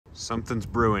Something's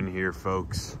brewing here,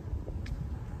 folks.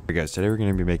 Hey guys, today we're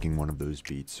going to be making one of those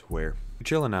beats where you're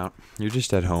chilling out, you're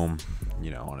just at home,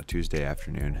 you know, on a Tuesday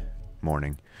afternoon,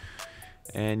 morning,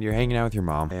 and you're hanging out with your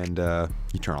mom, and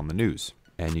you turn on the news,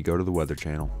 and you go to the Weather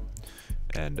Channel,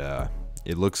 and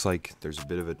it looks like there's a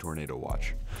bit of a tornado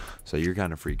watch, so you're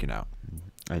kind of freaking out.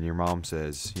 And your mom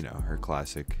says, you know, her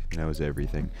classic, knows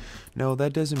everything. No,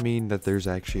 that doesn't mean that there's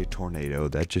actually a tornado.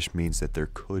 That just means that there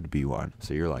could be one.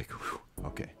 So you're like,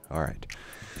 okay, all right.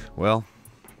 Well,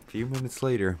 a few minutes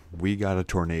later, we got a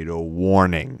tornado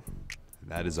warning.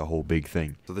 That is a whole big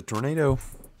thing. So the tornado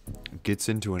gets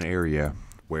into an area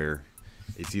where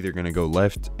it's either going to go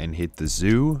left and hit the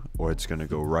zoo, or it's going to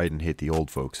go right and hit the old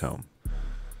folks' home.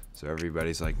 So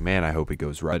everybody's like, man, I hope it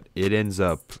goes right. It ends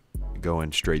up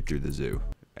going straight through the zoo.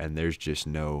 And there's just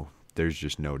no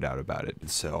doubt about it.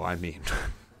 So, I mean,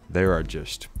 there are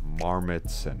just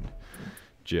marmots and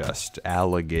just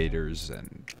alligators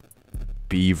and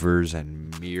beavers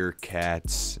and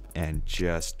meerkats and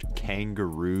just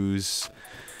kangaroos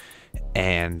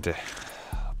and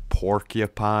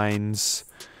porcupines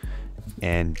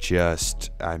and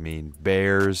just, I mean,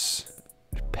 bears,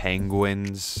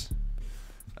 penguins.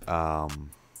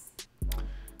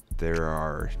 There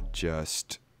are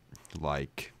just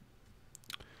like,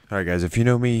 alright guys, if you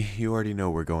know me, you already know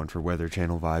we're going for Weather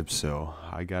Channel vibes, so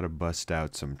I gotta bust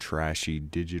out some trashy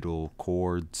digital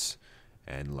chords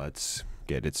and let's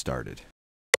get it started.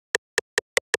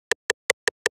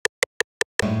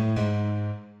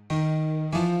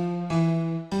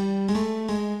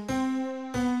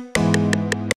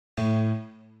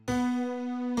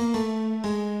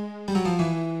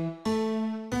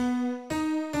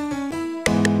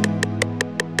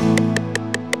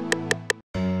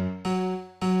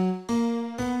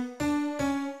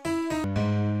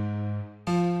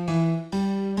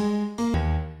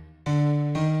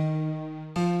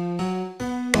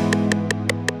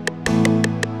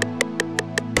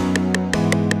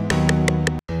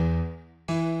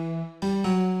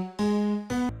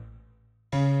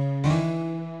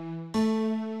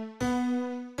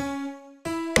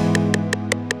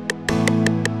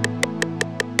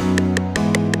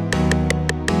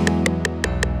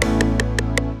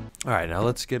 Alright, now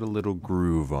let's get a little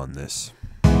groove on this.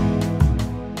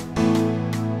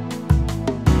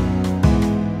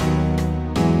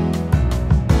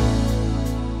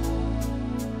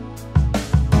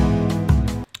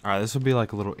 Alright, this will be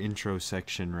like a little intro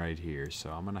section right here.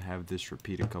 So I'm going to have this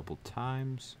repeat a couple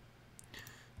times.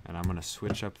 And I'm going to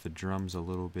switch up the drums a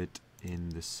little bit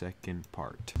in the second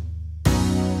part.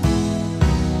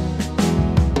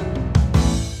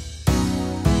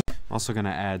 Also going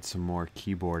to add some more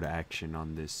keyboard action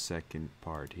on this second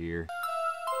part here.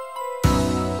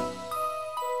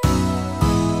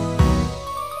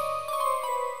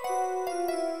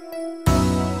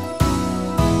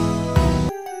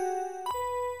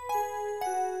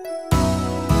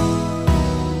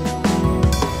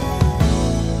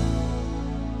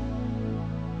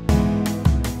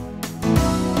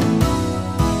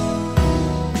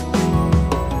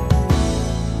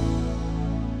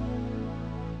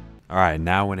 Alright,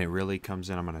 now when it really comes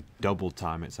in, I'm going to double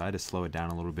time it, so I had to slow it down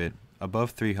a little bit.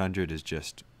 Above 300 is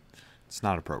just, it's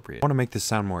not appropriate. I want to make this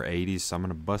sound more 80s, so I'm going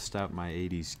to bust out my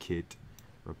 80s kit,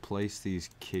 replace these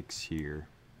kicks here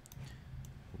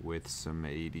with some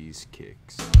 80s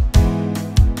kicks.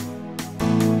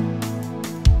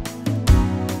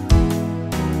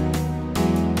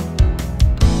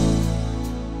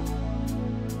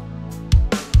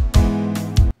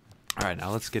 Alright,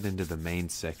 now let's get into the main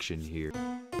section here.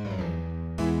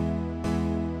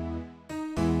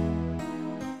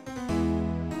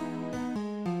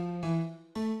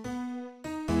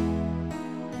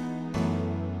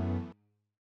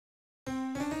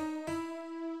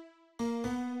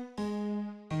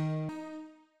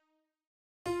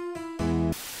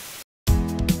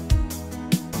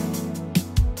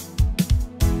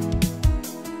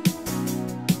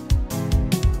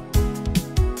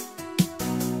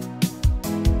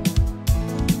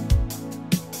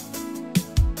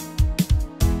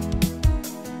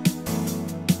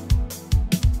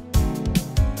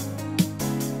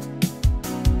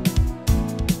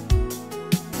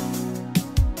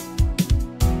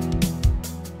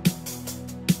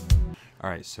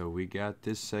 Alright, so we got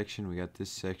this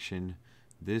section,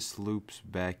 this loops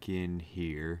back in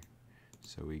here,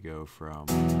 so we go from...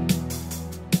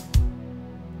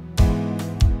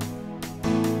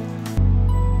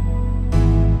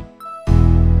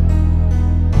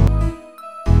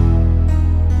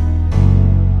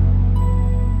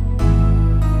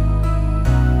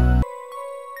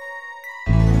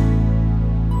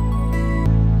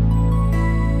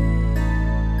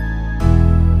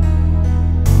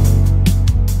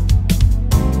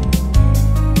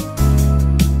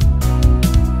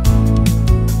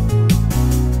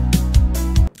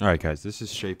 Alright guys, this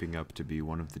is shaping up to be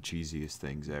one of the cheesiest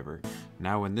things ever.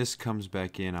 Now when this comes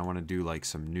back in, I want to do like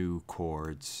some new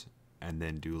chords and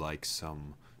then do like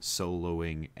some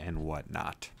soloing and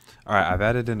whatnot. Alright, I've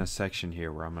added in a section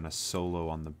here where I'm going to solo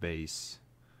on the bass.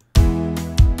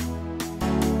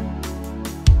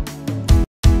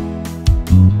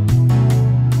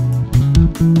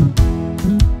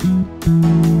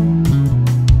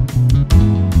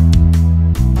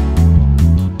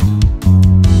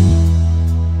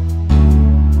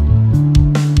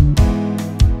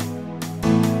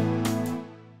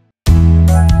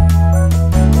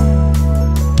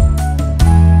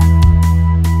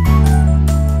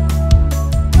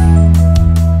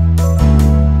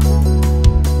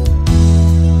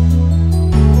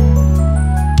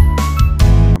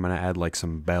 Like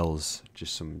some bells,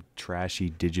 just some trashy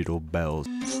digital bells.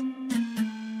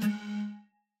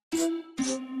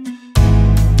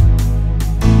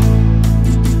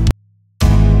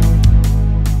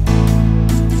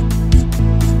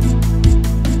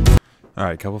 All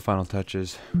right, couple final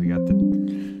touches. We got the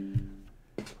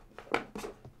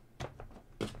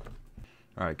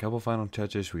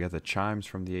chimes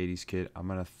from the 80s kit. I'm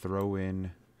gonna throw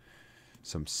in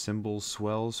some cymbal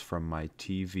swells from my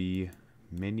TV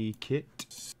mini kit.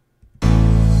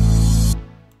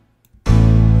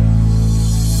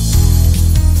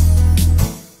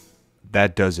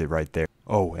 That does it right there.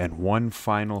 Oh, and one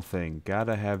final thing.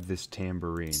 Gotta have this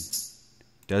tambourine.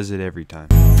 Does it every time.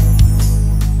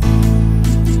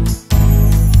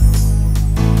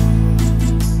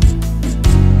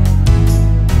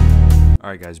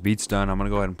 Alright guys, beat's done. I'm gonna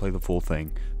go ahead and play the full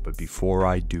thing. But before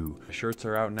I do, the shirts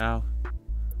are out now.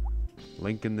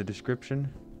 Link in the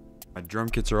description. My drum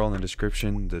kits are all in the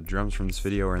description. The drums from this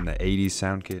video are in the 80s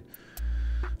sound kit.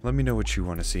 Let me know what you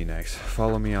want to see next.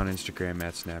 Follow me on Instagram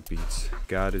at snappbeats.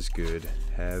 God is good.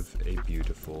 Have a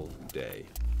beautiful day.